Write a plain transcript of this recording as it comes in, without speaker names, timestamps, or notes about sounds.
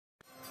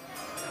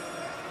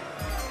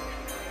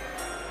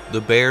The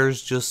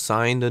Bears just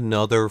signed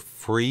another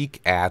freak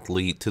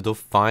athlete to the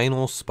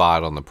final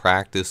spot on the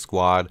practice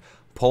squad.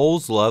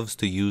 Poles loves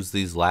to use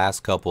these last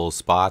couple of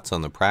spots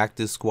on the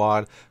practice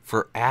squad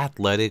for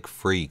athletic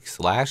freaks.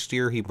 Last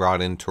year he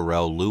brought in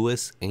Terrell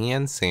Lewis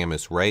and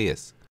Sammis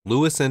Reyes.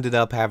 Lewis ended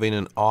up having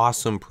an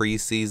awesome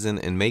preseason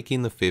and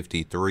making the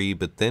 53,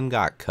 but then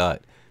got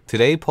cut.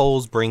 Today,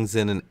 Poles brings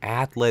in an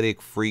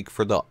athletic freak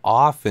for the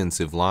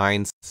offensive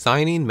line,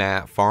 signing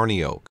Matt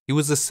Farniok. He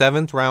was a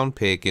 7th round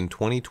pick in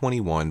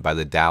 2021 by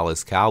the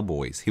Dallas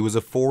Cowboys. He was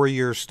a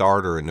 4-year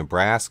starter at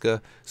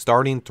Nebraska,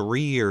 starting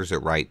 3 years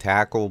at right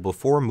tackle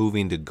before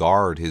moving to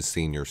guard his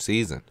senior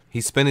season.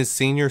 He spent his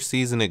senior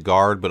season at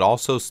guard, but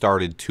also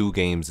started 2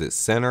 games at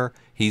center.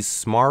 He's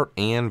smart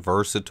and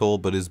versatile,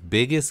 but his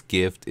biggest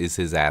gift is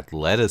his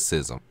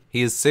athleticism.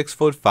 He is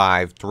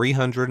 6'5",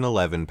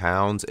 311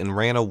 pounds, and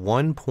ran a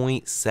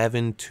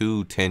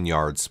 1.72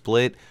 10-yard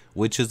split,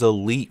 which is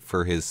elite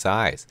for his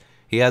size.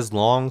 He has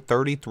long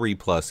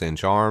 33+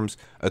 inch arms,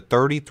 a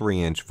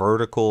 33-inch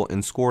vertical,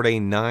 and scored a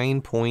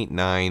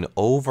 9.9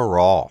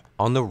 overall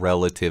on the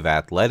relative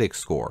athletic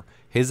score.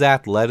 His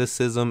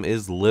athleticism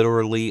is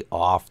literally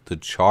off the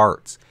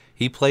charts.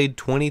 He played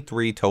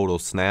 23 total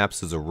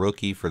snaps as a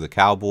rookie for the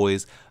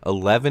Cowboys,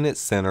 11 at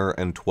center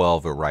and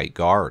 12 at right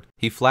guard.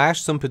 He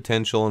flashed some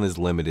potential in his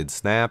limited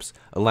snaps,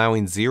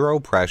 allowing 0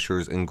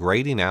 pressures and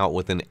grading out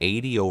with an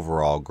 80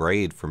 overall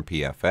grade from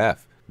PFF.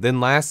 Then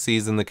last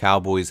season, the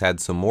Cowboys had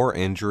some more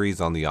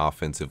injuries on the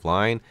offensive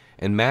line,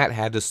 and Matt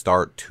had to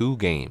start 2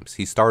 games.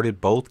 He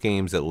started both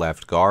games at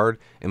left guard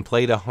and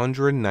played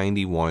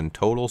 191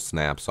 total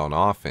snaps on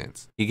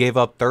offense. He gave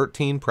up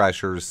 13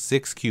 pressures,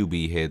 6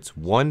 QB hits,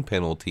 1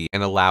 penalty,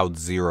 and allowed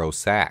 0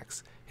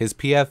 sacks. His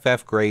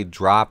PFF grade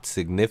dropped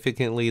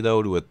significantly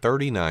though to a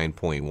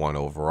 39.1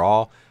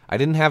 overall. I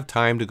didn't have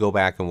time to go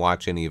back and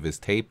watch any of his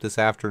tape this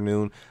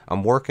afternoon.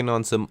 I'm working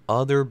on some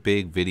other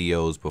big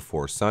videos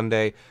before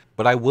Sunday,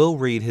 but I will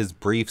read his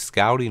brief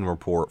scouting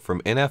report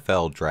from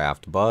NFL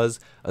Draft Buzz,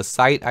 a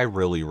site I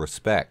really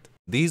respect.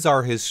 These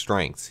are his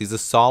strengths. He's a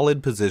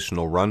solid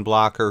positional run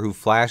blocker who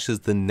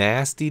flashes the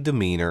nasty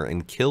demeanor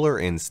and killer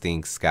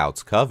instincts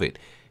scouts covet.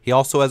 He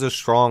also has a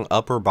strong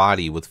upper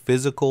body with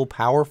physical,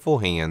 powerful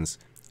hands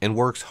and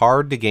works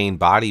hard to gain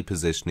body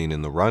positioning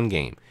in the run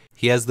game.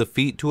 He has the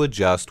feet to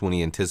adjust when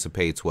he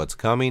anticipates what's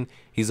coming.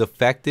 He's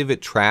effective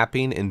at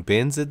trapping and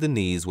bends at the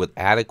knees with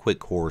adequate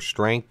core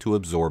strength to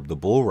absorb the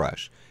bull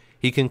rush.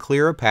 He can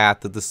clear a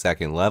path at the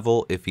second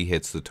level if he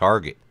hits the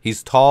target.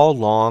 He's tall,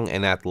 long,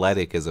 and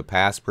athletic as a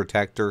pass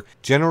protector,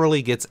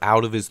 generally gets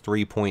out of his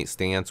three-point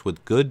stance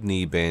with good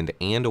knee bend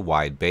and a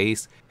wide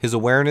base. His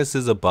awareness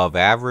is above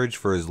average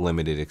for his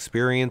limited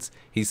experience.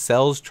 He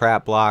sells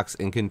trap blocks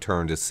and can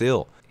turn to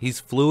seal. He's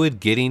fluid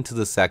getting to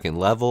the second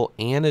level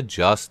and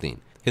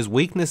adjusting. His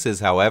weaknesses,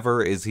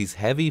 however, is he's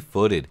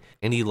heavy-footed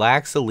and he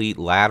lacks elite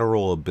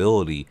lateral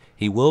ability.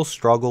 He will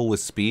struggle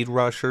with speed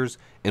rushers,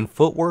 and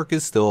footwork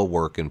is still a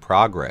work in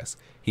progress.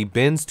 He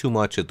bends too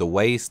much at the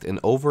waist and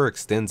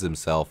overextends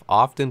himself,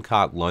 often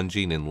caught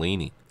lunging and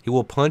leaning. He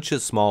will punch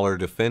at smaller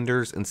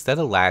defenders instead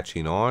of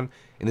latching on,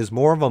 and is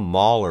more of a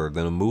mauler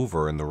than a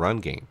mover in the run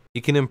game. He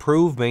can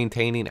improve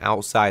maintaining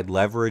outside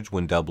leverage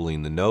when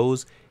doubling the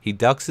nose. He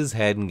ducks his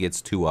head and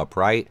gets too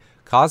upright,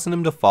 causing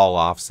him to fall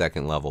off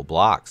second-level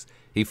blocks.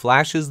 He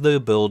flashes the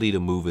ability to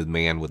move his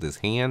man with his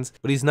hands,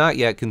 but he's not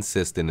yet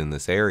consistent in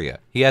this area.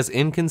 He has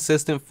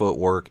inconsistent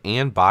footwork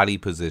and body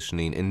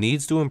positioning and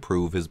needs to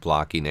improve his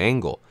blocking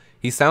angle.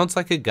 He sounds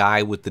like a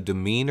guy with the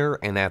demeanor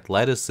and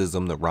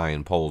athleticism that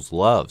Ryan Poles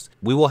loves.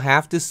 We will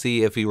have to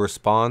see if he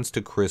responds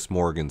to Chris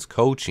Morgan's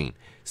coaching.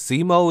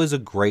 Simo is a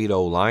great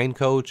O-line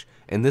coach,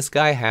 and this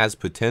guy has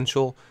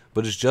potential,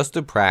 but is just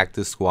a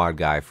practice squad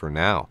guy for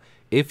now.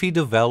 If he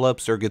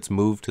develops or gets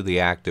moved to the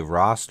active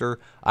roster,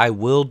 I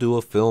will do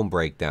a film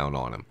breakdown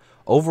on him.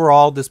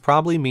 Overall, this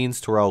probably means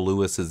Terrell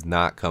Lewis is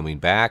not coming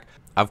back.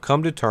 I've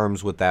come to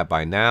terms with that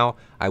by now.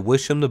 I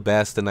wish him the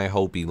best and I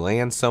hope he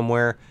lands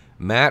somewhere.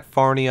 Matt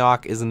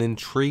Farniok is an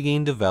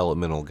intriguing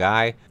developmental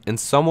guy and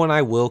someone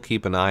I will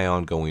keep an eye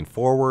on going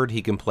forward.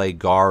 He can play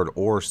guard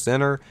or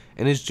center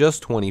and is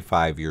just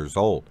 25 years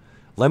old.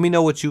 Let me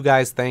know what you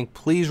guys think.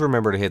 Please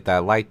remember to hit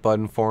that like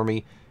button for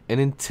me.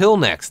 And until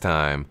next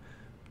time,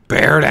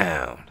 bear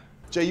down.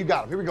 Jay, you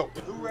got him. Here we go.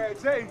 Do right,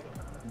 Jay.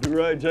 Do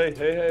right, Jay.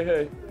 Hey, hey,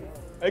 hey.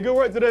 Hey, good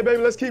work today,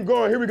 baby. Let's keep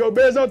going. Here we go.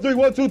 Bears on 3.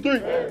 1, 2, 3.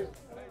 Bears.